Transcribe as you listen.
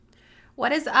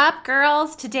What is up,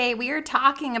 girls? Today we are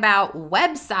talking about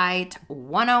Website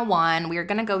 101. We are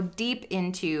going to go deep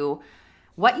into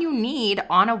what you need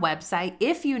on a website,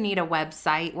 if you need a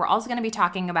website. We're also going to be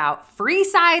talking about free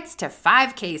sites to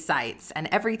 5K sites and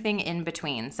everything in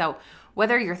between. So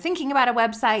whether you're thinking about a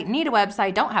website, need a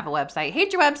website, don't have a website,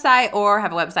 hate your website, or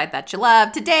have a website that you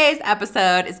love, today's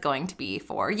episode is going to be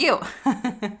for you.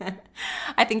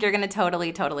 I think you're going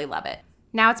to totally love it.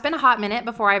 Now, it's been a hot minute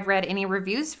before I've read any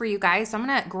reviews for you guys, so I'm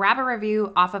going to grab a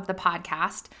review off of the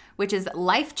podcast, which is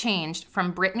Life Changed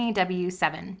from Brittany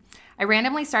W7. I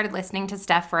randomly started listening to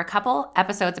Steph for a couple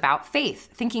episodes about faith,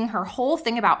 thinking her whole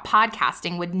thing about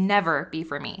podcasting would never be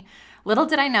for me. Little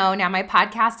did I know, now my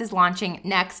podcast is launching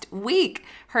next week.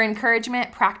 Her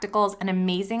encouragement, practicals, and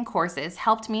amazing courses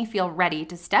helped me feel ready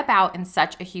to step out in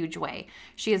such a huge way.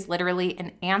 She is literally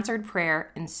an answered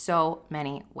prayer in so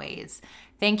many ways.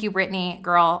 Thank you, Brittany.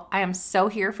 Girl, I am so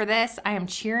here for this. I am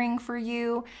cheering for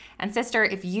you. And sister,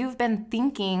 if you've been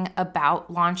thinking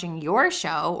about launching your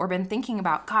show or been thinking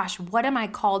about, gosh, what am I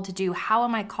called to do? How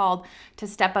am I called to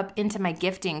step up into my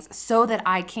giftings so that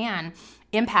I can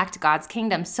impact God's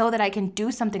kingdom, so that I can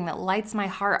do something that lights my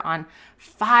heart on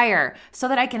fire, so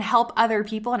that I can help other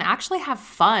people and actually have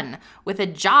fun with a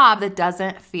job that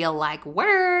doesn't feel like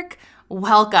work?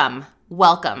 Welcome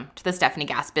to the Stephanie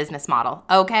Gass business model,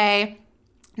 okay?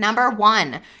 Number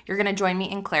 1, you're going to join me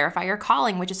in Clarify Your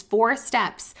Calling, which is 4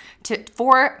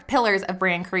 pillars of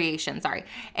brand creation,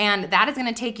 And that is going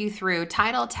to take you through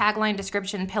title, tagline,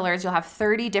 description, pillars. You'll have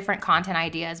 30 different content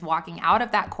ideas. Walking out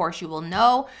of that course, you will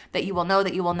know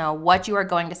what you are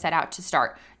going to set out to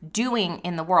start doing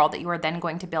in the world that you are then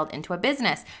going to build into a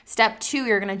business. Step 2,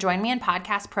 you're going to join me in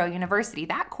Podcast Pro University.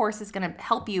 That course is going to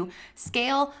help you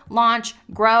scale, launch,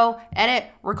 grow, edit,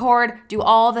 record, do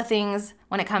all the things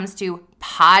when it comes to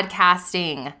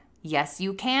podcasting. Yes,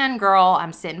 you can, girl.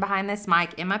 I'm sitting behind this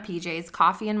mic in my PJs,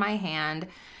 coffee in my hand.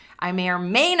 I may or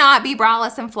may not be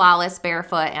braless and flawless,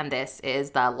 barefoot, and this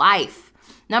is the life.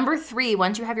 Number 3,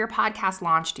 once you have your podcast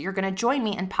launched, you're going to join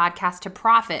me in Podcast to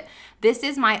Profit. This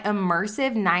is my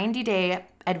immersive 90-day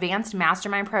advanced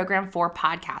mastermind program for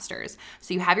podcasters.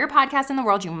 So you have your podcast in the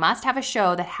world, you must have a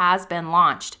show that has been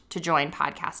launched to join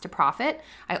Podcast to Profit.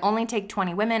 I only take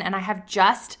 20 women, and I have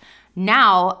just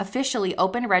now officially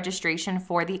opened registration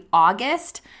for the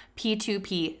August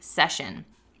P2P session.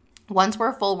 Once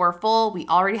we're full, we're full. We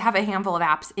already have a handful of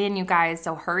apps in, you guys,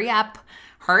 so hurry up,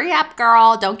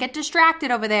 girl. Don't get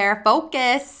distracted over there.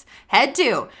 Focus. Head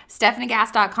to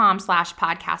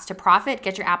stephaniegass.com/podcast to profit.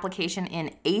 Get your application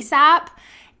in ASAP.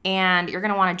 And you're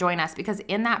going to want to join us because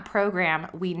in that program,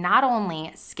 we not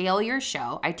only scale your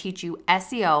show, I teach you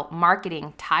SEO,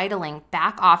 marketing, titling,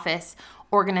 back office,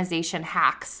 organization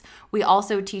hacks. We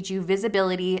also teach you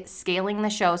visibility, scaling the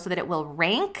show so that it will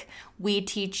rank. We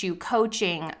teach you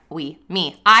coaching.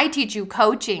 I teach you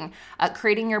coaching,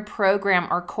 creating your program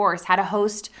or course, how to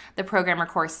host the program or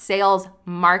course, sales,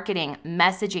 marketing,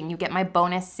 messaging. You get my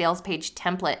bonus sales page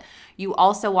template. You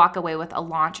also walk away with a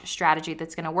launch strategy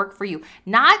that's going to work for you.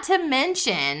 Not to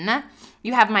mention,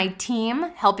 you have my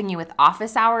team helping you with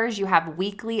office hours. You have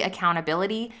weekly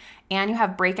accountability, and you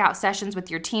have breakout sessions with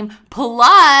your team,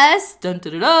 plus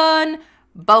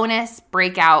bonus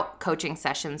breakout coaching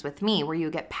sessions with me where you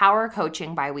get power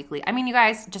coaching bi-weekly. I mean, you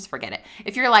guys, just forget it.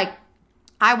 If you're like,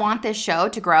 I want this show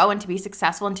to grow and to be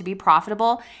successful and to be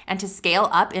profitable and to scale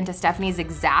up into Stephanie's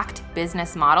exact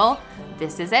business model,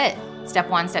 this is it. Step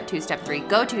 1, step 2, step 3.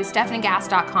 Go to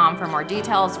stephaniegass.com for more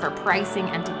details, for pricing,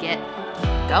 and to get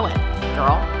going,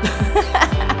 girl.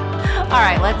 All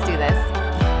right, let's do this.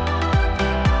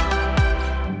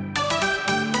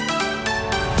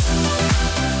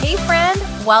 Hey friend,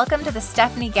 welcome to the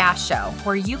Stephanie Gass Show,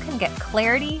 where you can get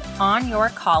clarity on your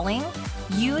calling,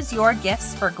 use your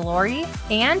gifts for glory,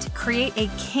 and create a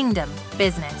kingdom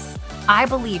business. I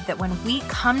believe that when we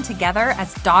come together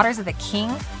as daughters of the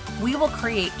King, we will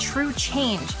create true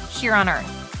change here on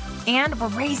earth. And we're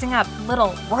raising up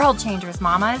little world changers,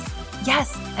 mamas.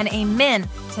 Yes, and amen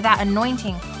to that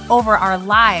anointing over our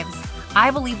lives. I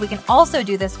believe we can also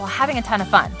do this while having a ton of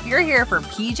fun. You're here for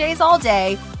PJs all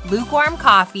day, lukewarm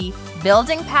coffee,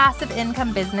 building passive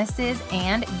income businesses,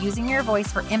 and using your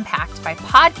voice for impact by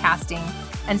podcasting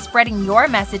and spreading your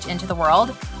message into the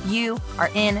world. You are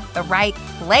in the right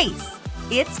place.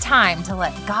 It's time to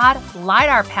let God light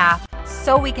our path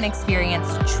so we can experience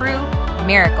true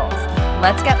miracles.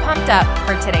 Let's get pumped up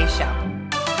for today's show.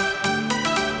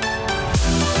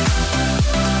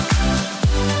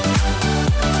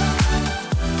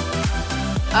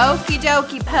 Okie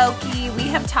dokie pokey. We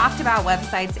have talked about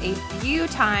websites a few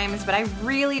times, but I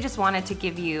really just wanted to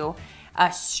give you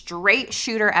a straight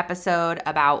shooter episode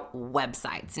about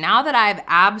websites. Now that I've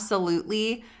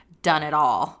absolutely done it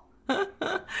all.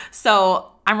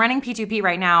 So I'm running P2P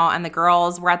right now, and the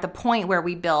girls, we're at the point where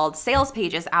we build sales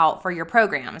pages out for your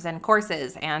programs and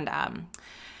courses. And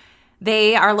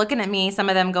they are looking at me, some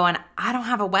of them going, I don't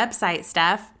have a website,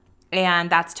 Steph. And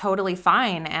that's totally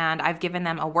fine. And I've given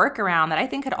them a workaround that I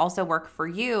think could also work for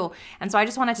you. And so I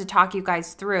just wanted to talk you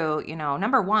guys through,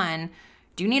 number one,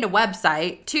 do you need a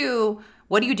website? Two,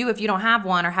 what do you do if you don't have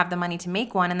one or have the money to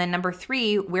make one? And then number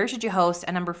three, where should you host?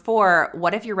 And number four,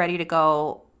 what if you're ready to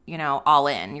go, all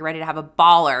in? You're ready to have a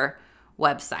baller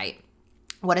website.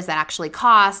 What does that actually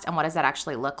cost, and what does that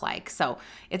actually look like? So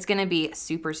it's going to be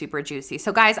super, super juicy.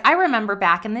 So guys, I remember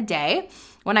back in the day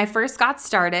when I first got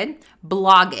started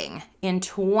blogging in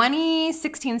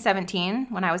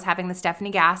 2016-17 when I was having the Stephanie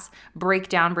Gass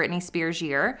breakdown Britney Spears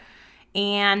year.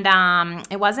 And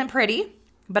it wasn't pretty,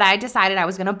 but I decided I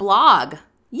was going to blog.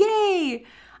 Yay!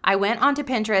 I went onto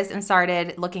Pinterest and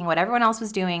started looking what everyone else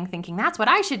was doing, thinking that's what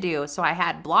I should do. So I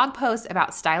had blog posts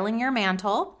about styling your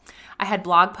mantle. I had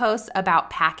blog posts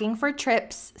about packing for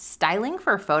trips, styling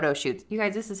for photo shoots. You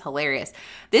guys, this is hilarious.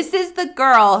 This is the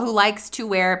girl who likes to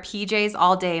wear PJs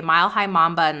all day, mile-high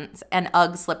mom buns, and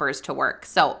Ugg slippers to work.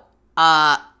 So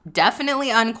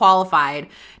definitely unqualified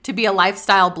to be a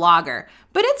lifestyle blogger.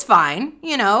 But it's fine.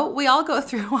 We all go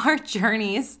through our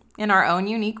journeys in our own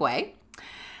unique way.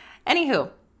 Anywho,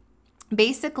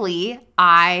 basically,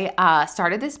 I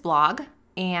started this blog,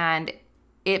 and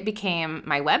it became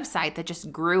my website that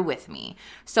just grew with me.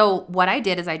 So what I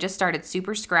did is I just started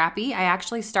super scrappy. I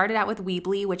actually started out with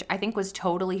Weebly, which I think was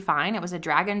totally fine. It was a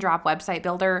drag and drop website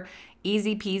builder,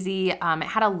 easy peasy. It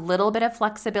had a little bit of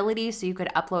flexibility, so you could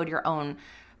upload your own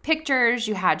pictures,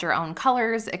 you had your own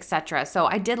colors, etc. So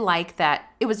I did like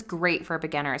that. It was great for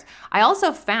beginners. I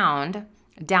also found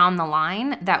down the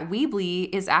line that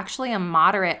Weebly is actually a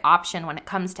moderate option when it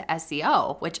comes to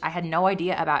SEO, which I had no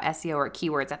idea about SEO or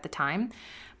keywords at the time,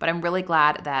 but I'm really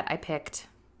glad that I picked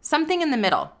something in the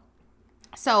middle.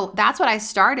 So that's what I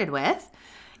started with,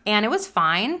 and it was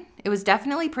fine. It was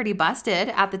definitely pretty busted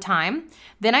at the time.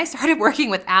 Then I started working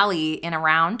with Allie in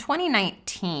around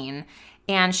 2019,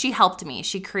 and she helped me.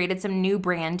 She created some new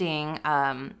branding.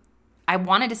 I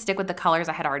wanted to stick with the colors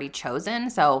I had already chosen.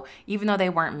 So even though they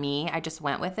weren't me, I just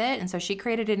went with it. And so she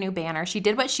created a new banner. She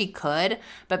did what she could,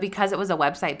 but because it was a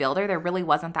website builder, there really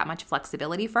wasn't that much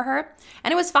flexibility for her.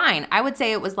 And it was fine. I would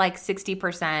say it was like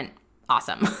 60%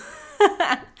 awesome.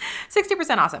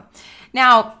 60% awesome.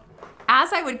 Now,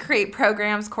 as I would create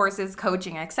programs, courses,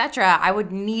 coaching, etc., I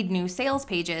would need new sales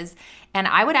pages, and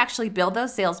I would actually build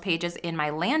those sales pages in my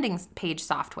landing page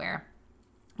software,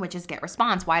 which is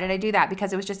GetResponse. Why did I do that?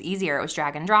 Because it was just easier. It was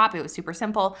drag and drop. It was super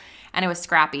simple, and it was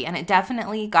scrappy, and it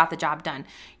definitely got the job done.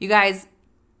 You guys,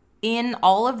 in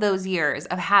all of those years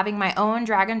of having my own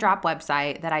drag and drop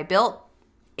website that I built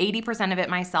 80% of it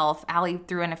myself, Allie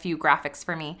threw in a few graphics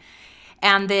for me,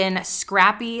 and then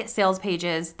scrappy sales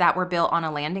pages that were built on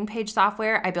a landing page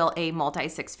software, I built a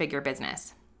multi-six-figure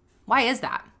business. Why is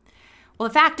that? Well,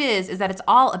 the fact is that it's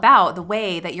all about the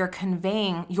way that you're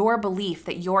conveying your belief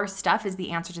that your stuff is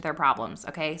the answer to their problems,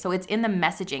 okay? So it's in the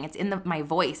messaging, it's in my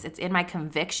voice, it's in my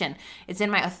conviction, it's in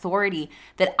my authority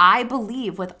that I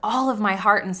believe with all of my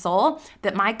heart and soul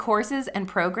that my courses and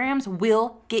programs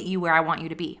will get you where I want you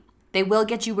to be. They will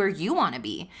get you where you want to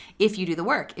be if you do the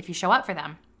work, if you show up for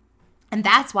them. And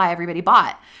that's why everybody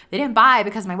bought. They didn't buy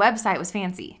because my website was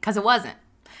fancy, because it wasn't.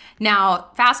 Now,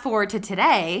 fast forward to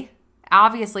today.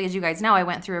 Obviously, as you guys know, I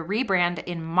went through a rebrand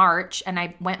in March, and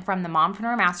I went from the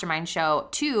Mompreneur Mastermind show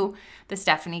to the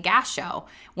Stephanie Gass show.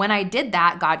 When I did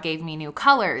that, God gave me new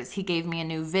colors. He gave me a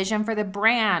new vision for the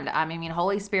brand.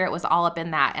 Holy Spirit was all up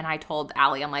in that. And I told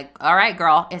Allie, I'm like, all right,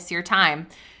 girl, it's your time.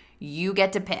 You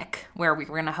get to pick where we're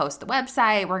going to host the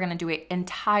website. We're going to do an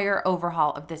entire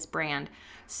overhaul of this brand.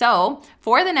 So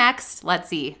for the next,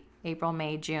 April,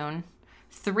 May, June,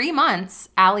 3 months,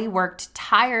 Allie worked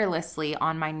tirelessly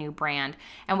on my new brand,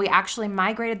 and we actually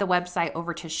migrated the website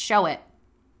over to Showit.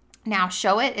 Now,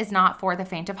 Showit is not for the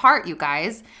faint of heart, you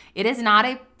guys. It is not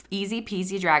a easy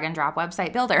peasy drag and drop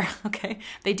website builder, okay?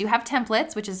 They do have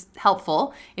templates, which is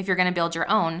helpful if you're going to build your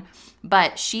own,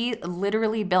 but she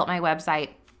literally built my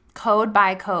website code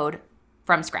by code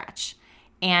from scratch.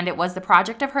 And it was the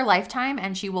project of her lifetime,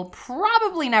 and she will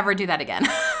probably never do that again.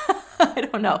 I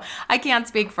don't know. I can't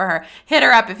speak for her. Hit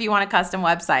her up if you want a custom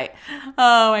website.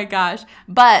 Oh my gosh.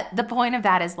 But the point of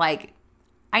that is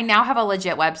I now have a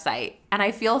legit website, and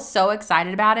I feel so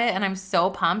excited about it, and I'm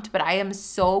so pumped, but I am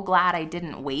so glad I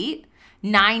didn't wait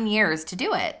 9 years to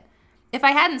do it. If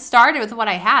I hadn't started with what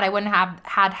I had, I wouldn't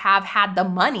have had the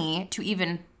money to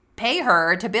even pay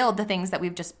her to build the things that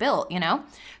we've just built,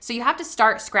 So you have to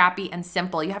start scrappy and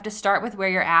simple. You have to start with where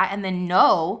you're at and then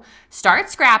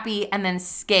start scrappy and then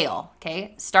scale,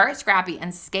 okay? Start scrappy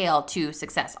and scale to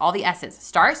success. All the S's.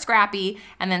 Start scrappy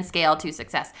and then scale to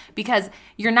success, because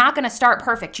you're not going to start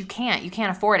perfect. You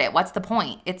can't afford it. What's the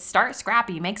point? It's start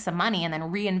scrappy, make some money, and then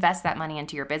reinvest that money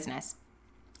into your business.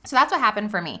 So that's what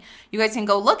happened for me. You guys can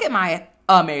go look at my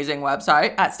amazing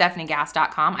website at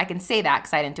stephanigass.com. I can say that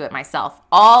because I didn't do it myself.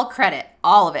 All credit,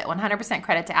 all of it, 100%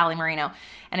 credit to Ali Marino.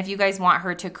 And if you guys want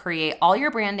her to create all your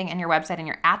branding and your website and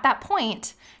you're at that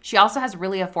point, she also has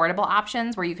really affordable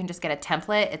options where you can just get a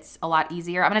template. It's a lot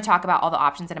easier. I'm going to talk about all the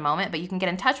options in a moment, but you can get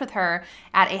in touch with her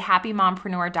at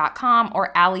ahappymompreneur.com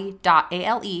or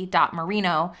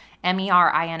ale.marino,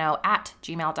 MERINO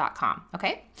 @gmail.com.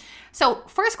 Okay? So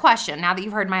first question, now that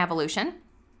you've heard my evolution,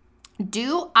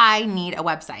 do I need a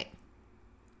website?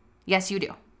 Yes, you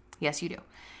do. Yes, you do.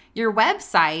 Your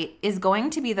website is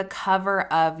going to be the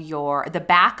cover of the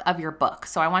back of your book.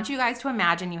 So I want you guys to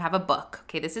imagine you have a book.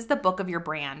 Okay, this is the book of your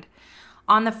brand.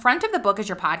 On the front of the book is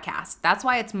your podcast. That's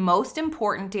why it's most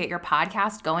important to get your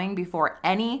podcast going before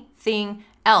anything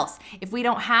else. If we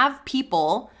don't have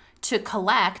people to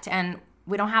collect and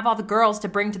we don't have all the girls to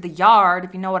bring to the yard,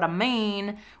 if you know what I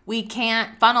mean, we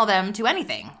can't funnel them to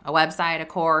anything. A website, a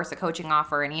course, a coaching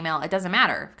offer, an email. It doesn't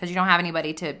matter because you don't have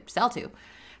anybody to sell to.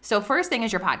 So first thing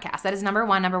is your podcast. That is number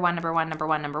one,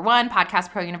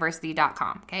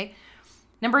 podcastprouniversity.com, okay?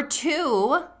 Number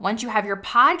two, once you have your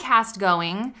podcast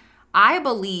going, I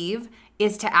believe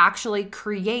is to actually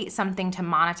create something to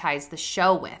monetize the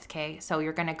show with, okay? So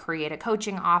you're going to create a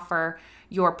coaching offer,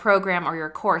 your program or your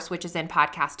course, which is in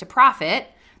Podcast to Profit,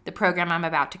 the program I'm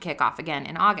about to kick off again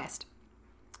in August.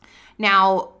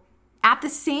 Now, at the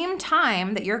same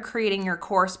time that you're creating your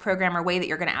course, program, or way that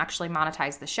you're going to actually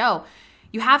monetize the show,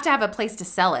 you have to have a place to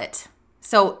sell it.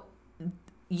 So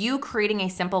you creating a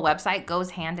simple website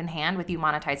goes hand in hand with you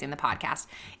monetizing the podcast.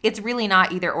 It's really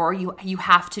not either or. You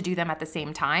have to do them at the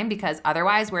same time, because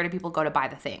otherwise, where do people go to buy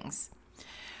the things?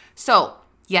 So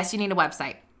yes, you need a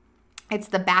website. It's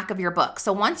the back of your book.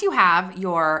 So once you have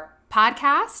your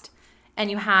podcast and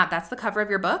that's the cover of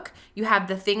your book, you have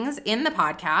the things in the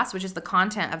podcast, which is the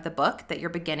content of the book that you're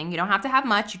beginning. You don't have to have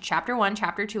much. Chapter 1,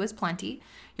 chapter 2 is plenty.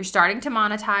 You're starting to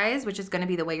monetize, which is going to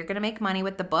be the way you're going to make money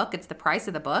with the book. It's the price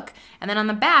of the book. And then on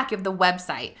the back, you have the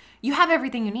website. You have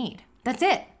everything you need. That's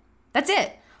it. That's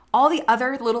it. All the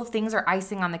other little things are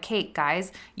icing on the cake,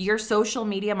 guys. Your social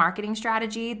media marketing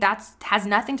strategy, has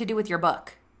nothing to do with your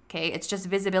book. Okay, it's just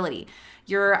visibility.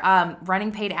 Your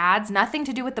running paid ads, nothing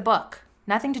to do with the book.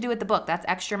 Nothing to do with the book. That's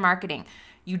extra marketing.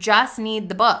 You just need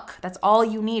the book. That's all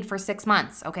you need for 6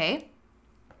 months, okay?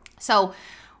 So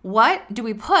what do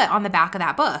we put on the back of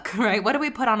that book, right? What do we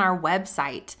put on our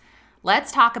website?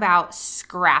 Let's talk about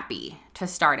Scrappy to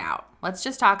start out. Let's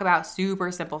just talk about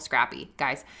super simple Scrappy.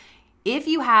 Guys, if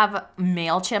you have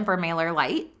MailChimp or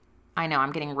MailerLite, I know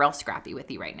I'm getting real scrappy with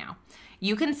you right now.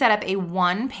 You can set up a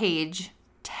one-page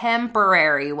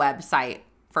temporary website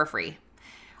for free.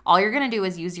 All you're going to do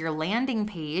is use your landing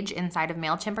page inside of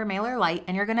MailChimp or MailerLite,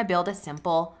 and you're going to build a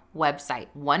simple website,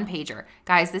 one pager.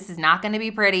 Guys, this is not going to be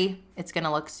pretty. It's going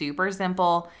to look super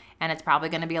simple, and it's probably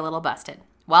going to be a little busted.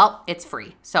 Well, it's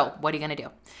free. So what are you going to do?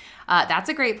 That's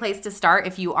a great place to start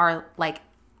if you are like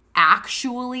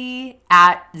actually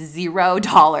at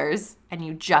 $0 and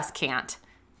you just can't.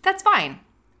 That's fine.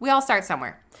 We all start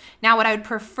somewhere. Now, what I would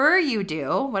prefer you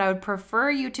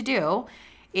to do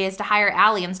is to hire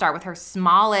Ali and start with her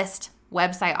smallest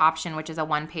website option, which is a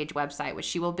one-page website, which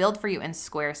she will build for you in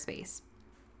Squarespace.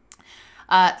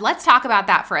 Let's talk about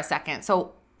that for a second.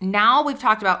 So now we've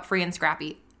talked about free and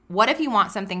scrappy. What if you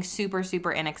want something super,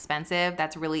 super inexpensive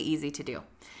that's really easy to do?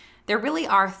 There really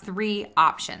are 3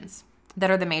 options that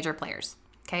are the major players,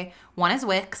 okay? 1 is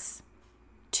Wix,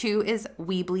 2 is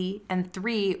Weebly, and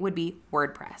 3 would be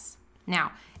WordPress.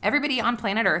 Now, everybody on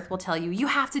planet Earth will tell you, you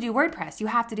have to do WordPress. You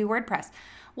have to do WordPress.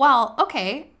 Well,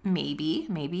 okay, maybe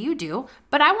you do,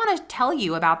 but I want to tell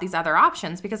you about these other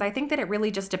options because I think that it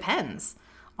really just depends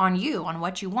on you, on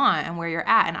what you want and where you're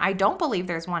at. And I don't believe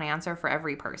there's one answer for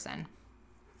every person,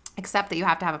 except that you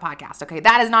have to have a podcast. Okay,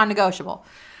 that is non-negotiable.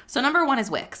 So number 1 is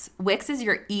Wix. Wix is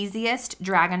your easiest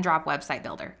drag and drop website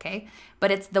builder, okay? But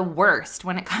it's the worst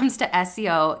when it comes to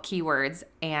SEO, keywords,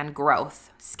 and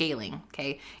growth, scaling,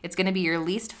 okay? It's gonna be your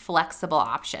least flexible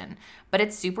option, but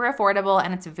it's super affordable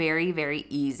and it's very, very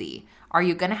easy. Are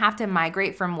you gonna have to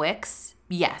migrate from Wix?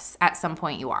 Yes, at some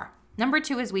point you are. Number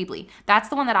 2 is Weebly. That's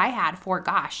the one that I had for,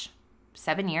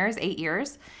 7 years, 8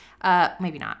 years,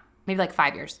 maybe not, maybe like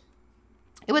 5 years.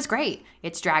 It was great.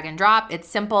 It's drag and drop. It's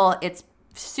simple. It's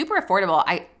super affordable.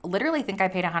 I literally think I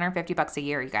paid $150 a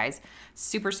year, you guys.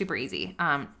 Super, super easy.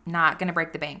 Not going to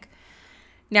break the bank.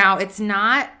 Now, it's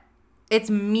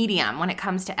medium when it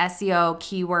comes to SEO,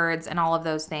 keywords, and all of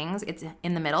those things. It's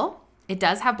in the middle. It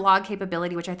does have blog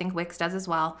capability, which I think Wix does as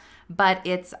well, but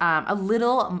it's a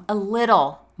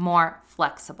little more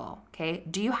flexible, okay?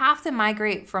 Do you have to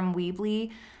migrate from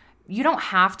Weebly? You don't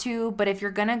have to, but if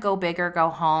you're gonna go big or go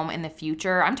home in the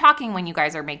future, I'm talking when you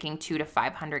guys are making $200K to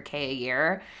 $500K a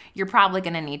year, you're probably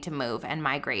gonna need to move and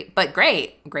migrate. But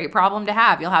great problem to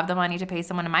have. You'll have the money to pay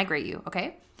someone to migrate you,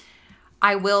 okay?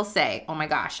 I will say, oh my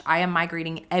gosh, I am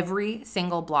migrating every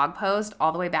single blog post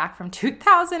all the way back from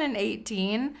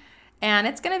 2018. And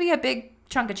it's going to be a big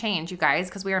chunk of change, you guys,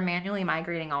 because we are manually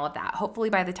migrating all of that.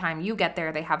 Hopefully by the time you get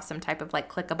there, they have some type of like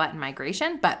click a button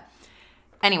migration. But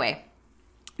anyway,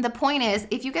 the point is,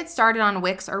 if you get started on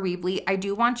Wix or Weebly, I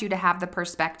do want you to have the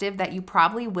perspective that you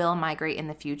probably will migrate in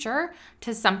the future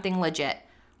to something legit.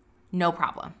 No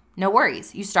problem. No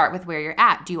worries. You start with where you're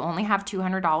at. Do you only have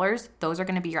 $200? Those are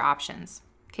going to be your options.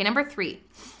 Okay, number 3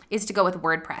 is to go with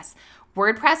WordPress.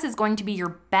 WordPress is going to be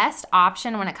your best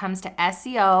option when it comes to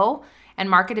SEO and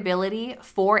marketability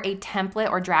for a template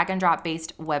or drag and drop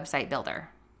based website builder.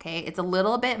 Okay, it's a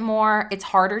little bit more, it's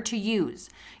harder to use.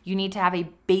 You need to have a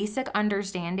basic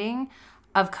understanding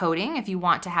of coding if you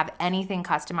want to have anything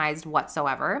customized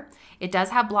whatsoever. It does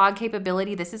have blog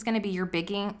capability. This is going to be your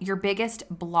biggest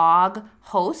blog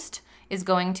host is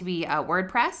going to be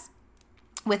WordPress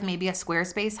with maybe a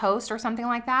Squarespace host or something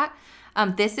like that.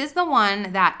 This is the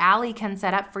one that Allie can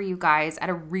set up for you guys at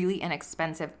a really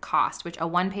inexpensive cost, which a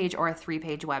 1-page or a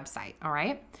 3-page website, all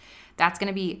right? That's going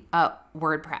to be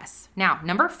WordPress. Now,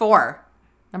 number four,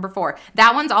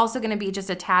 that one's also going to be just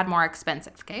a tad more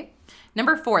expensive, okay?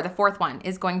 Number 4, the fourth one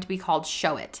is going to be called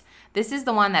Showit. This is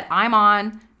the one that I'm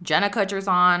on, Jenna Kutcher's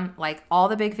on, like all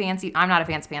the big fancy, I'm not a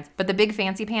fancy pants, but the big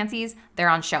fancy pantsies, they're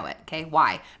on Showit, okay?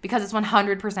 Why? Because it's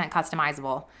 100%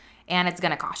 customizable and it's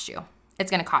going to cost you. It's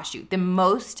going to cost you. The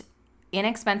most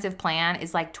inexpensive plan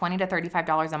is like $20 to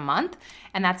 $35 a month,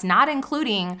 and that's not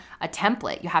including a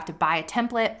template. You have to buy a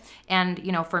template, and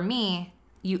for me,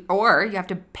 you have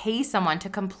to pay someone to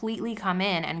completely come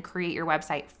in and create your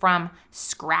website from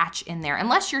scratch in there,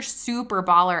 unless you're super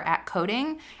baller at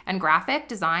coding and graphic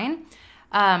design.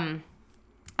 And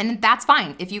that's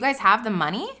fine. If you guys have the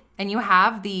money and you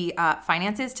have the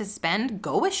finances to spend,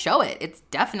 go with Showit. It's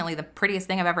definitely the prettiest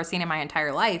thing I've ever seen in my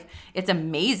entire life. It's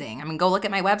amazing. I mean, go look at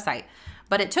my website.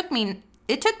 But it took me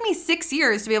 6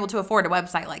 years to be able to afford a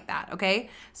website like that, okay?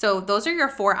 So those are your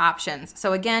 4 options.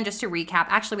 So again, just to recap,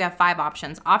 actually we have 5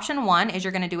 options. Option 1 is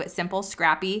you're gonna do it simple,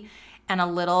 scrappy, and a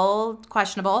little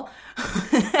questionable.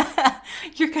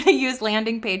 You're gonna use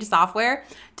landing page software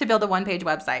to build a 1-page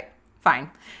website.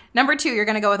 Fine. Number 2, you're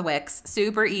gonna go with Wix.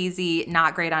 Super easy,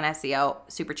 not great on SEO,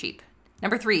 super cheap.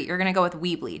 Number 3, you're gonna go with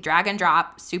Weebly. Drag and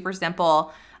drop, super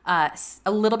simple, a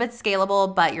little bit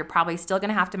scalable, but you're probably still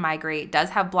gonna have to migrate. It does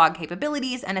have blog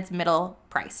capabilities and it's middle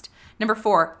priced. Number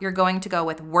 4, you're going to go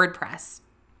with WordPress.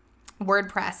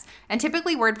 And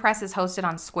typically WordPress is hosted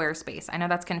on Squarespace. I know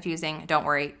that's confusing. Don't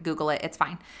worry, Google it. It's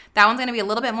fine. That one's gonna be a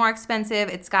little bit more expensive.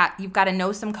 You've got to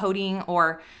know some coding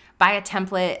or buy a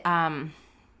template.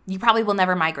 You probably will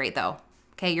never migrate though.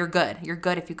 Okay, you're good. You're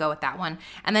good if you go with that one.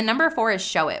 And then number 4 is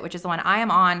Showit, which is the one I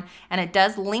am on, and it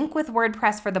does link with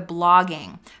WordPress for the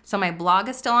blogging. So my blog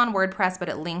is still on WordPress, but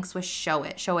it links with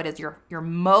Showit. Showit is your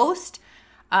most,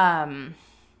 it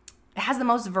has the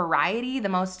most variety, the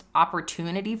most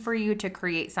opportunity for you to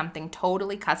create something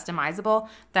totally customizable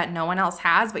that no one else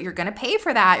has, but you're gonna pay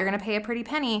for that. You're gonna pay a pretty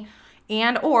penny,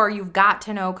 or you've got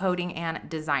to know coding and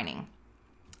designing.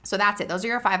 So that's it. Those are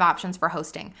your 5 options for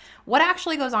hosting. What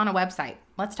actually goes on a website?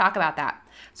 Let's talk about that.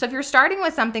 So if you're starting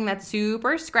with something that's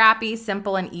super scrappy,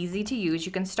 simple, and easy to use,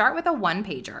 you can start with a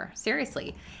 1-pager,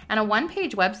 seriously. And a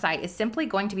 1-page website is simply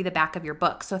going to be the back of your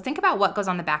book. So think about what goes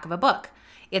on the back of a book.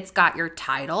 It's got your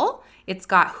title, it's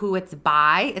got who it's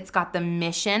by, it's got the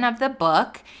mission of the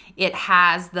book, it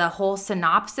has the whole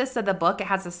synopsis of the book, it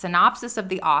has a synopsis of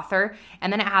the author,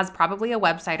 and then it has probably a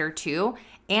website or 2,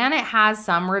 and it has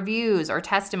some reviews or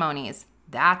testimonies.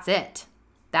 That's it.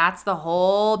 That's the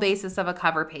whole basis of a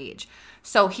cover page.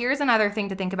 So here's another thing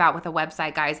to think about with a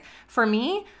website, guys. For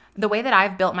me, the way that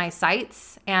I've built my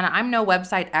sites, and I'm no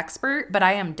website expert, but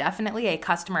I am definitely a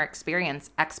customer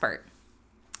experience expert.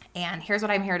 And here's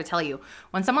what I'm here to tell you.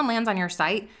 When someone lands on your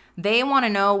site, they want to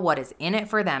know what is in it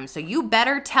for them. So you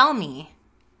better tell me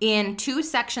in 2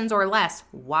 sections or less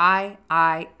why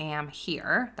I am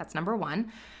here. That's number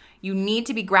 1. You need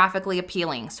to be graphically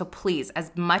appealing. So please,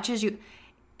 as much as you,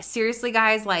 seriously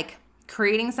guys, like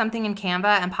creating something in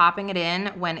Canva and popping it in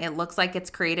when it looks like it's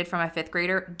created from a 5th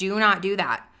grader, do not do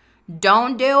that.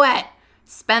 Don't do it.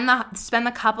 Spend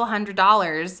the couple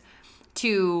 $100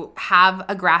 to have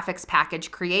a graphics package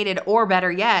created, or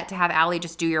better yet, to have Allie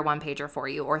just do your 1-pager for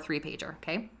you or 3-pager,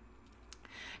 okay?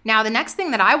 Now, the next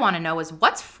thing that I want to know is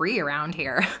what's free around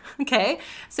here, okay?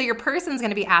 So your person's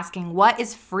going to be asking, what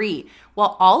is free?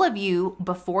 Well, all of you,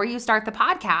 before you start the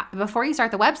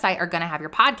website, are going to have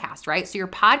your podcast, right? So your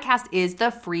podcast is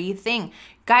the free thing.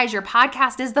 Guys, your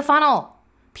podcast is the funnel,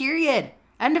 period.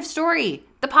 End of story.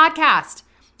 The podcast.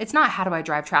 It's not how do I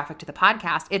drive traffic to the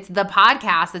podcast. It's the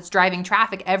podcast that's driving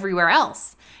traffic everywhere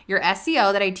else. Your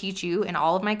SEO that I teach you in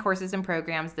all of my courses and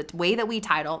programs, the way that we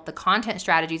title, the content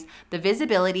strategies, the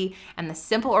visibility, and the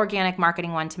simple organic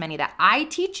marketing one-to-many that I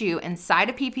teach you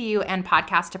inside of PPU and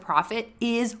Podcast to Profit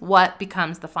is what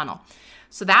becomes the funnel.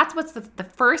 So that's what's the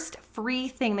first free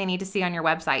thing they need to see on your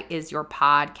website is your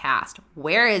podcast.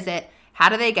 Where is it? How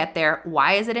do they get there?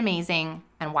 Why is it amazing?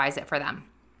 And why is it for them?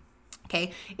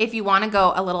 Okay, if you want to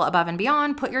go a little above and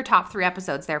beyond, put your top 3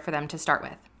 episodes there for them to start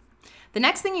with. The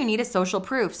next thing you need is social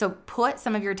proof. So put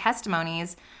some of your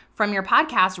testimonies from your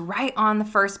podcast right on the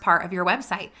first part of your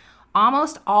website.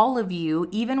 Almost all of you,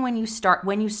 even when you start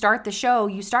the show,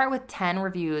 you start with 10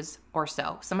 reviews or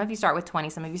so. Some of you start with 20,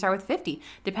 some of you start with 50,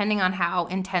 depending on how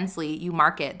intensely you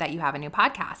market that you have a new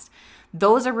podcast.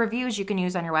 Those are reviews you can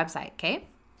use on your website, okay?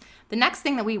 The next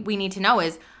thing that we need to know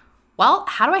is, well,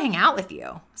 how do I hang out with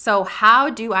you? So how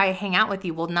do I hang out with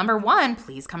you? Well, number 1,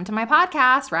 please come to my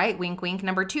podcast, right? Wink, wink.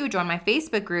 Number 2, join my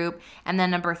Facebook group. And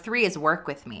then number 3 is work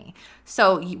with me.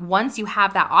 So once you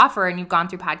have that offer and you've gone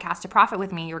through Podcast to Profit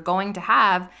with me, you're going to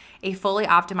have a fully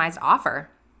optimized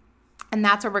offer. And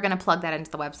that's where we're going to plug that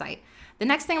into the website. The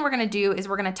next thing we're going to do is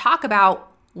we're going to talk about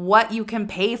what you can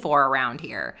pay for around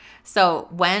here. So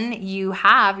when you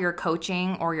have your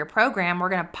coaching or your program, we're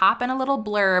going to pop in a little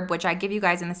blurb, which I give you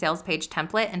guys in the sales page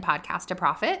template and Podcast to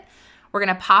Profit. We're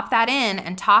going to pop that in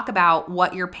and talk about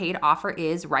what your paid offer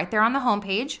is right there on the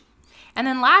homepage. And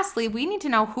then lastly, we need to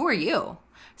know, who are you?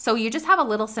 So you just have a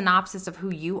little synopsis of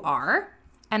who you are.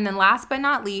 And then last but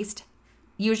not least,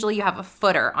 usually you have a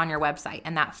footer on your website,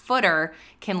 and that footer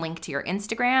can link to your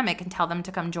Instagram. It can tell them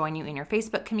to come join you in your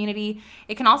Facebook community.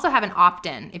 It can also have an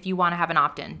opt-in if you want to have an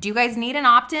opt-in. Do you guys need an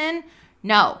opt-in?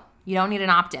 No, you don't need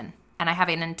an opt-in. And I have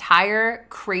an entire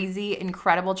crazy,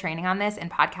 incredible training on this in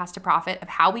Podcast to Profit of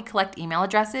how we collect email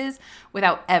addresses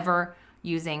without ever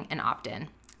using an opt-in.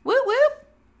 Whoop, whoop.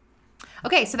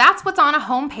 Okay, so that's what's on a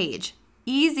homepage.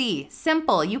 Easy,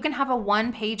 simple. You can have a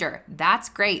 1-pager. That's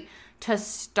great to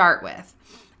start with.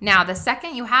 Now, the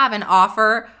second you have an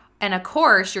offer and a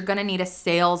course, you're going to need a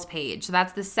sales page. So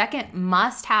that's the second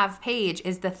must-have page,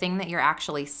 is the thing that you're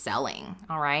actually selling,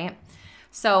 all right?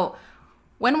 So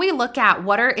when we look at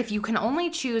if you can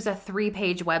only choose a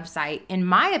 3-page website, in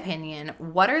my opinion,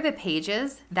 what are the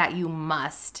pages that you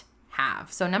must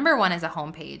have? So number 1 is a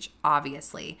homepage,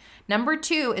 obviously. Number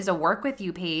 2 is a work with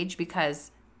you page because,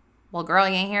 well, girl,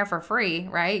 you ain't here for free,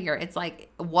 right? It's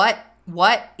like, what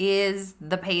is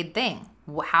the paid thing?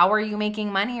 How are you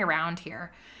making money around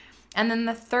here? And then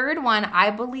the third one I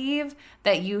believe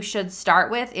that you should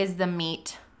start with is the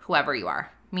meet whoever you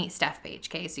are. Meet Steph page,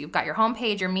 okay? So you've got your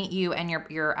homepage, your Meet You, and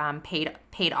your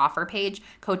paid offer page,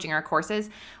 coaching or courses.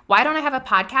 Why don't I have a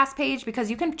podcast page? Because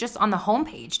you can just on the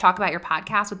homepage talk about your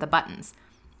podcast with the buttons.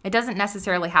 It doesn't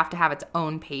necessarily have to have its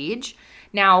own page.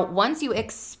 Now, once you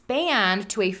expand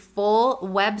to a full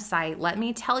website, let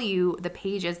me tell you the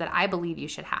pages that I believe you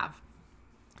should have.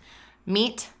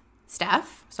 Meet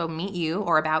Steph, so Meet You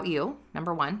or About You,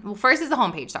 number 1. Well, first is the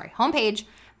homepage, homepage,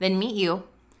 then Meet You.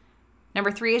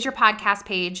 Number 3 is your podcast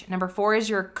page. Number 4 is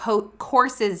your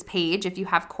courses page if you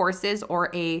have courses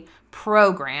or a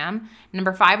program.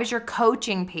 Number 5 is your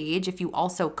coaching page if you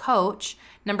also coach.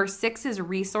 Number 6 is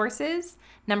resources.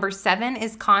 Number 7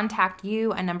 is contact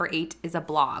you. And number 8 is a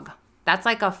blog. That's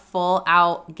like a full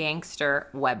out gangster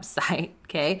website,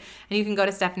 okay? And you can go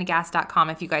to stefaniegass.com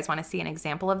if you guys want to see an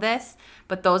example of this.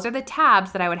 But those are the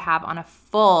tabs that I would have on a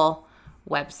full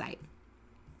website.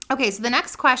 Okay, so the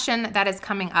next question that is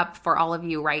coming up for all of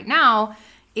you right now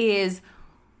is,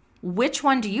 which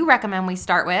one do you recommend we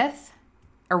start with?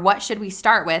 Or what should we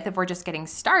start with if we're just getting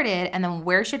started? And then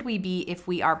where should we be if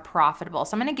we are profitable?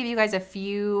 So I'm going to give you guys a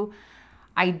few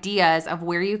ideas of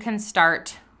where you can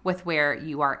start with where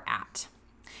you are at.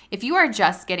 If you are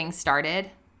just getting started,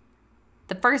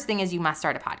 the first thing is you must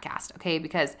start a podcast, okay?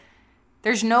 Because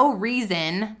there's no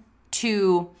reason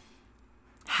to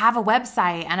have a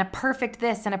website and a perfect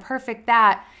this and a perfect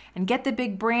that and get the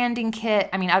big branding kit,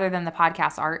 other than the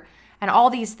podcast art, and all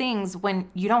these things when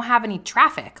you don't have any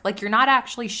traffic. Like, you're not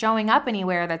actually showing up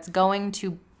anywhere that's going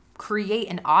to create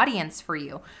an audience for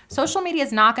you. Social media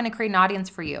is not going to create an audience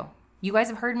for you. You guys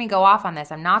have heard me go off on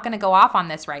this. I'm not going to go off on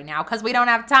this right now because we don't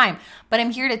have time. But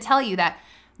I'm here to tell you that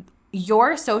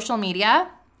your social media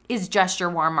is just your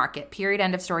warm market. Period.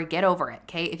 End of story. Get over it.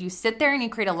 Okay. If you sit there and you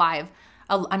create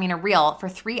a reel for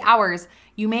 3 hours,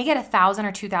 you may get 1,000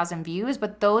 or 2,000 views,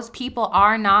 but those people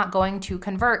are not going to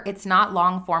convert. It's not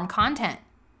long form content.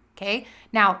 Okay.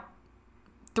 Now,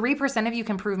 3% of you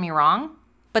can prove me wrong,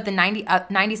 but the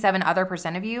 97 other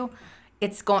percent of you,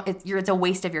 it's a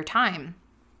waste of your time.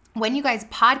 When you guys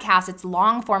podcast, it's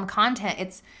long form content.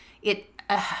 It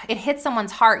hits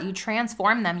someone's heart. You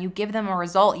transform them. You give them a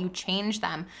result. You change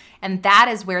them. And that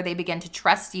is where they begin to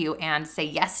trust you and say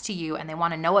yes to you, and they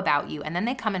want to know about you. And then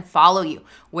they come and follow you.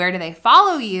 Where do they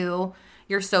follow you?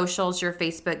 Your socials, your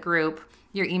Facebook group,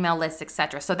 your email list,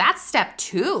 etc. So that's step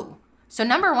 2. So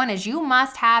number 1 is you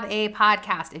must have a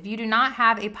podcast. If you do not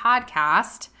have a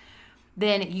podcast,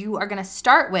 then you are going to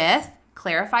start with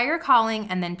Clarify Your Calling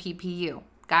and then PPU.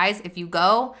 Guys, if you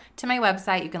go to my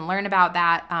website, you can learn about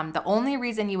that. The only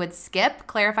reason you would skip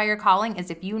Clarify Your Calling is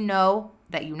if you know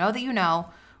that you know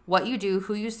what you do,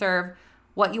 who you serve,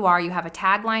 what you are. You have a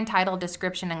tagline, title,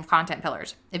 description, and content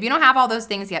pillars. If you don't have all those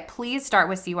things yet, please start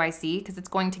with CYC because it's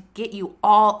going to get you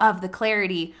all of the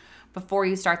clarity before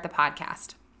you start the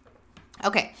podcast.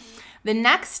 Okay, the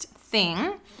next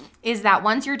thing is that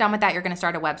once you're done with that, you're going to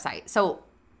start a website. So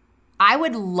I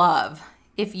would love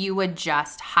if you would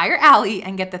just hire Allie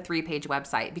and get the 3-page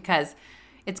website because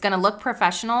it's going to look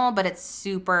professional, but it's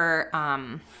super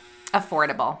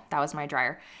affordable. That was my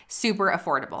dryer. Super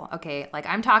affordable. Okay. Like,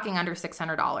 I'm talking under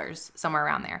 $600, somewhere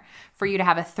around there, for you to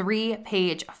have a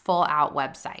 3-page full out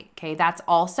website. Okay. That's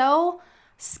also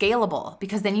scalable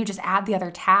because then you just add the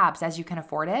other tabs as you can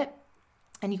afford it.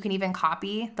 And you can even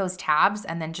copy those tabs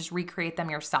and then just recreate them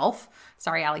yourself.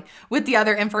 Sorry, Allie, with the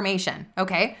other information.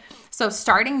 Okay. So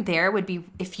starting there would be,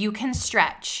 if you can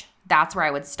stretch, that's where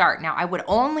I would start. Now, I would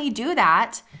only do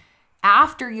that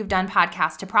after you've done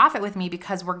Podcast to Profit with me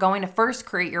because we're going to first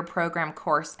create your program,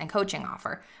 course, and coaching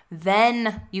offer.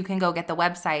 Then you can go get the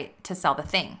website to sell the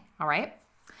thing. All right.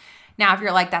 Now, if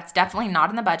you're like, that's definitely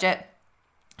not in the budget,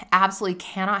 absolutely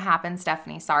cannot happen,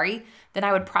 Stephanie, sorry, then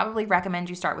I would probably recommend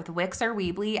you start with Wix or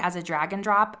Weebly as a drag and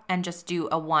drop and just do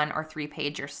a 1 or 3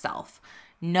 page yourself,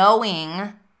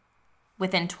 knowing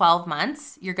within 12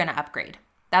 months you're going to upgrade.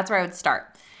 That's where I would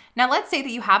start. Now, let's say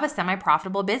that you have a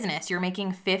semi-profitable business. You're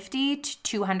making $50,000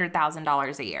 to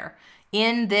 $200,000 a year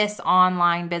in this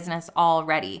online business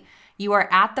already. You are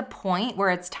at the point where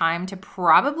it's time to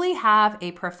probably have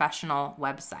a professional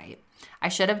website. I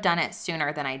should have done it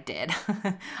sooner than I did.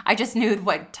 I just knew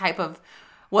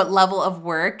what level of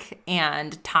work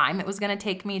and time it was going to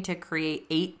take me to create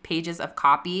 8 pages of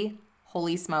copy.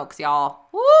 Holy smokes, y'all.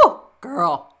 Woo,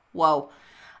 girl. Whoa.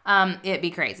 It'd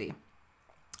be crazy.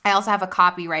 I also have a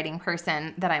copywriting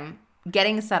person that I'm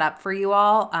getting set up for you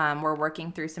all. We're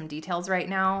working through some details right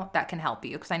now that can help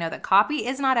you because I know that copy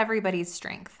is not everybody's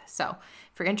strength. So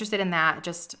if you're interested in that,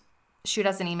 just shoot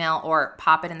us an email or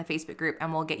pop it in the Facebook group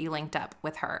and we'll get you linked up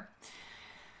with her.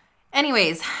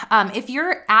 Anyways, if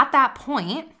you're at that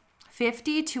point,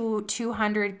 50 to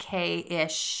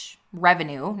 200K-ish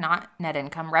revenue, not net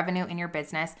income, revenue in your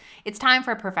business, it's time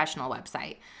for a professional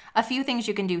website. A few things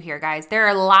you can do here, guys. There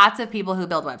are lots of people who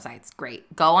build websites.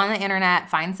 Great. Go on the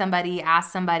internet, find somebody,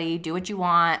 ask somebody, do what you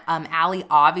want. Allie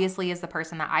obviously is the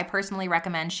person that I personally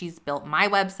recommend. She's built my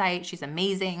website. She's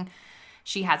amazing.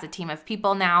 She has a team of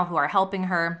people now who are helping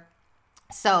her.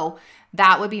 So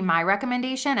that would be my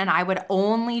recommendation. And I would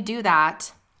only do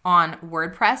that on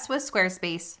WordPress with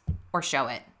Squarespace or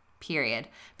Showit, period.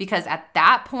 Because at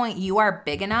that point, you are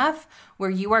big enough where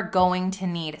you are going to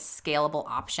need scalable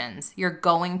options. You're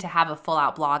going to have a full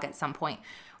out blog at some point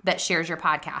that shares your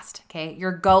podcast, okay?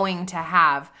 You're going to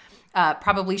have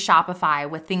probably Shopify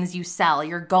with things you sell.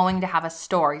 You're going to have a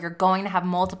store. You're going to have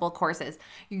multiple courses.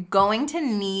 You're going to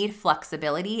need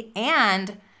flexibility,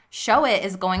 and Showit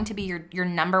is going to be your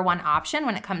number one option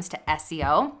when it comes to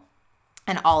SEO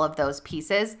and all of those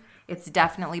pieces. It's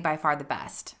definitely by far the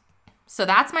best. So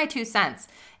that's my 2 cents.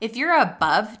 If you're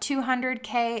above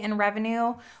 200K in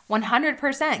revenue,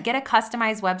 100% get a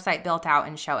customized website built out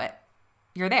and Showit.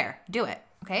 You're there. Do it.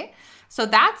 Okay. So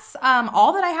that's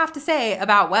all that I have to say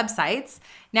about websites.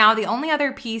 Now, the only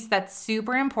other piece that's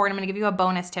super important, I'm going to give you a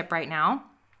bonus tip right now,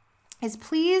 is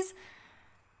please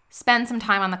spend some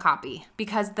time on the copy,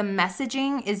 because the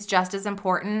messaging is just as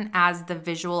important as the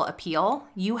visual appeal.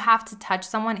 You have to touch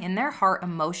someone in their heart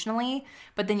emotionally,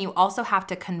 but then you also have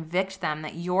to convict them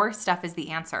that your stuff is the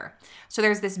answer. So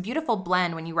there's this beautiful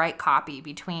blend when you write copy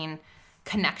between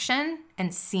connection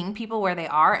and seeing people where they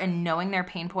are and knowing their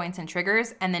pain points and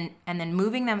triggers, and then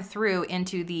moving them through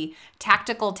into the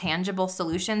tactical, tangible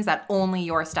solutions that only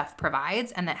your stuff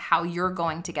provides, and that how you're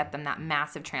going to get them that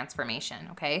massive transformation.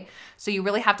 Okay, so you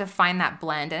really have to find that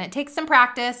blend, and it takes some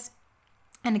practice.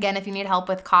 And again, if you need help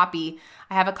with copy,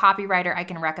 I have a copywriter I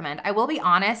can recommend. I will be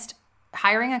honest,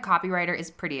 hiring a copywriter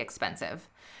is pretty expensive,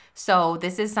 so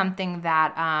this is something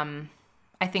that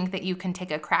I think that you can take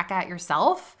a crack at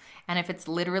yourself. And if it's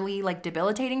literally like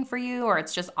debilitating for you, or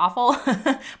it's just awful,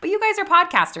 but you guys are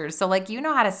podcasters, so like, you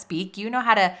know how to speak, you know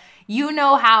how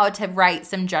to write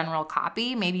some general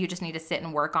copy. Maybe you just need to sit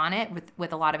and work on it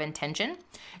with a lot of intention.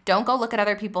 Don't go look at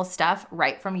other people's stuff.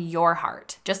 Write from your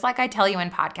heart. Just like I tell you in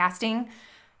podcasting,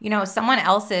 someone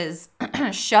else's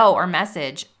show or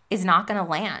message is not going to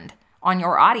land on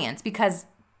your audience because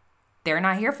they're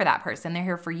not here for that person. They're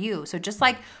here for you. So just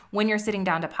like when you're sitting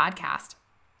down to podcast,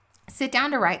 sit down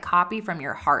to write copy from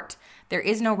your heart. There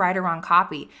is no right or wrong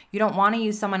copy. You don't want to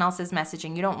use someone else's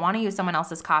messaging. You don't want to use someone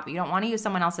else's copy. You don't want to use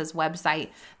someone else's website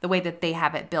the way that they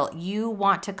have it built. You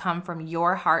want to come from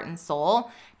your heart and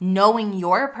soul, knowing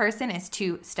your person is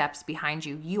 2 steps behind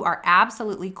you. You are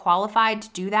absolutely qualified to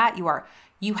do that.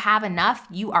 You have enough.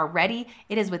 You are ready.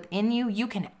 It is within you. You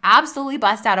can absolutely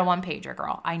bust out a 1-pager,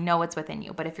 girl. I know it's within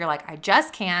you. But if you're like, I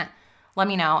just can't, let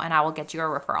me know and I will get you a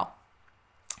referral.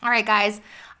 All right, guys.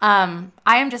 I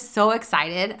am just so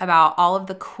excited about all of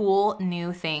the cool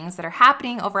new things that are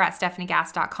happening over at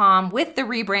StephanieGass.com with the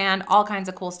rebrand. All kinds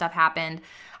of cool stuff happened.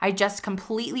 I just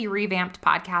completely revamped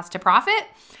Podcast to Profit.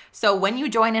 So when you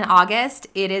join in August,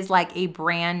 it is like a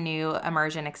brand new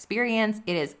immersion experience.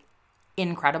 It is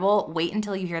incredible. Wait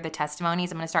until you hear the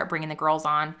testimonies. I'm going to start bringing the girls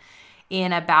on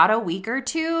in about a week or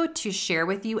 2 to share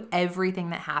with you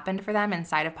everything that happened for them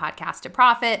inside of Podcast to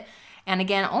Profit. And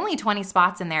again, only 20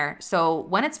 spots in there. So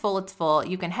when it's full, it's full.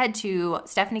 You can head to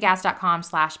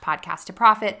StephanieGass.com/podcast to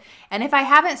profit. And if I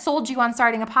haven't sold you on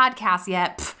starting a podcast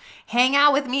yet, hang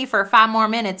out with me for 5 more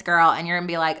minutes, girl. And you're going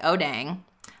to be like, oh, dang.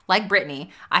 Like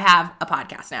Brittany, I have a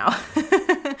podcast now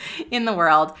in the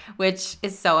world, which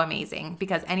is so amazing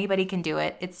because anybody can do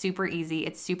it. It's super easy.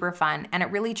 It's super fun. And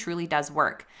it really, truly does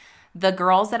work. The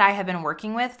girls that I have been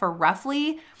working with for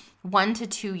roughly 1 to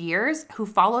 2 years who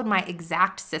followed my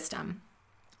exact system,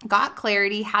 got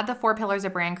clarity, had the 4 pillars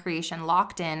of brand creation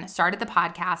locked in, started the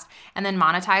podcast, and then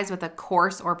monetized with a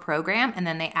course or program, and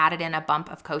then they added in a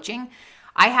bump of coaching.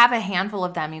 I have a handful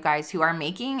of them, you guys, who are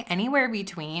making anywhere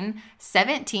between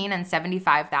 $17,000 and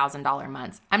 $75,000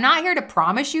 months. I'm not here to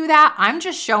promise you that. I'm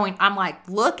just showing, I'm like,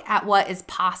 look at what is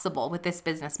possible with this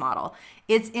business model.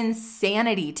 It's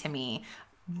insanity to me,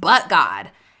 but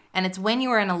God. And it's when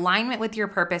you are in alignment with your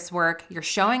purpose work, you're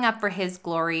showing up for His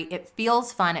glory. It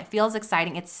feels fun. It feels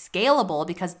exciting. It's scalable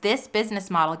because this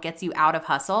business model gets you out of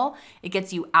hustle. It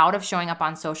gets you out of showing up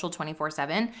on social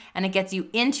 24/7, and it gets you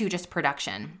into just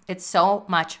production. It's so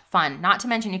much fun. Not to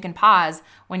mention you can pause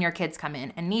when your kids come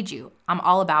in and need you. I'm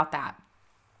all about that.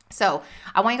 So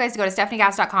I want you guys to go to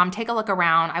StephanieGass.com, take a look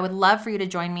around. I would love for you to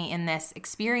join me in this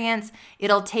experience.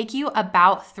 It'll take you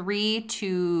about 3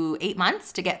 to 8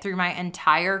 months to get through my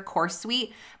entire course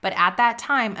suite. But at that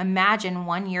time, imagine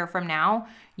 1 year from now,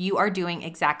 you are doing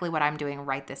exactly what I'm doing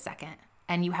right this second.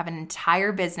 And you have an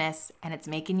entire business and it's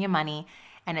making you money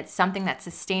and it's something that's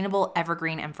sustainable,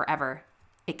 evergreen, and forever.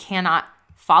 It cannot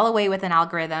fall away with an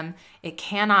algorithm. It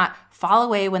cannot fall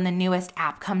away when the newest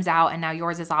app comes out and now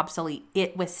yours is obsolete.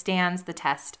 It withstands the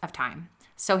test of time.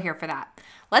 So here for that.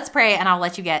 Let's pray and I'll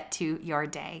let you get to your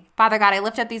day. Father God, I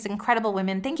lift up these incredible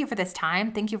women. Thank you for this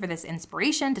time. Thank you for this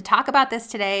inspiration to talk about this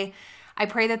today. I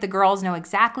pray that the girls know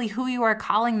exactly who you are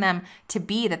calling them to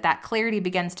be, that clarity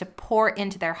begins to pour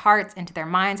into their hearts, into their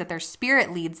minds, that their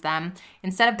spirit leads them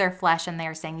instead of their flesh, and they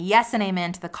are saying yes and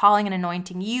amen to the calling and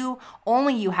anointing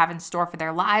only you have in store for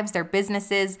their lives, their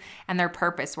businesses, and their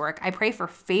purpose work. I pray for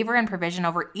favor and provision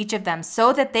over each of them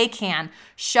so that they can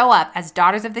show up as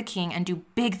daughters of the King and do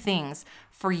big things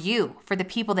for you, for the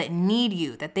people that need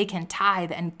you, that they can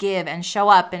tithe and give and show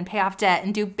up and pay off debt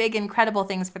and do big, incredible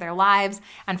things for their lives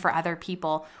and for other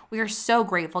people. We are so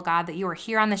grateful, God, that you are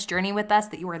here on this journey with us,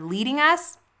 that you are leading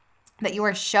us, that you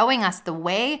are showing us the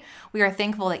way. We are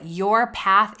thankful that your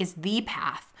path is the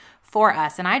path for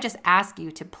us. And I just ask you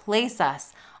to place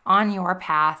us on your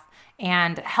path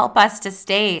and help us to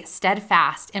stay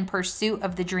steadfast in pursuit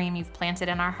of the dream you've planted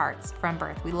in our hearts from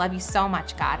birth. We love you so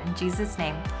much, God. In Jesus'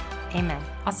 name, Amen.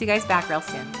 I'll see you guys back real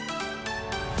soon.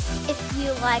 If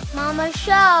you like Mama's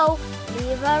show,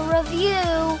 leave a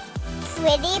review.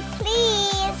 Pretty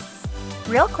please.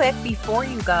 Real quick, before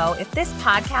you go, if this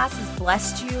podcast has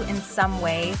blessed you in some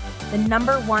way, the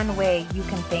number one way you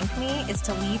can thank me is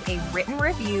to leave a written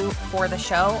review for the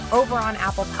show over on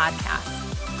Apple Podcasts.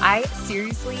 I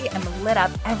seriously am lit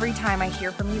up every time I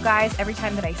hear from you guys, every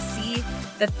time that I see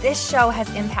that this show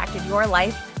has impacted your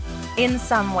life in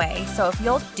some way. So if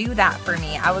you'll do that for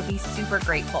me, I would be super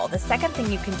grateful. The second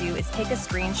thing you can do is take a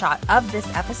screenshot of this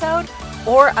episode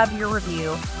or of your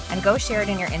review and go share it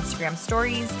in your Instagram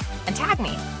stories and tag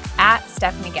me at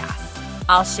Stephanie Gass.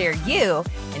 I'll share you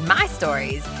in my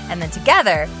stories, and then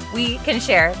together we can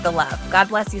share the love. God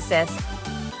bless you, sis.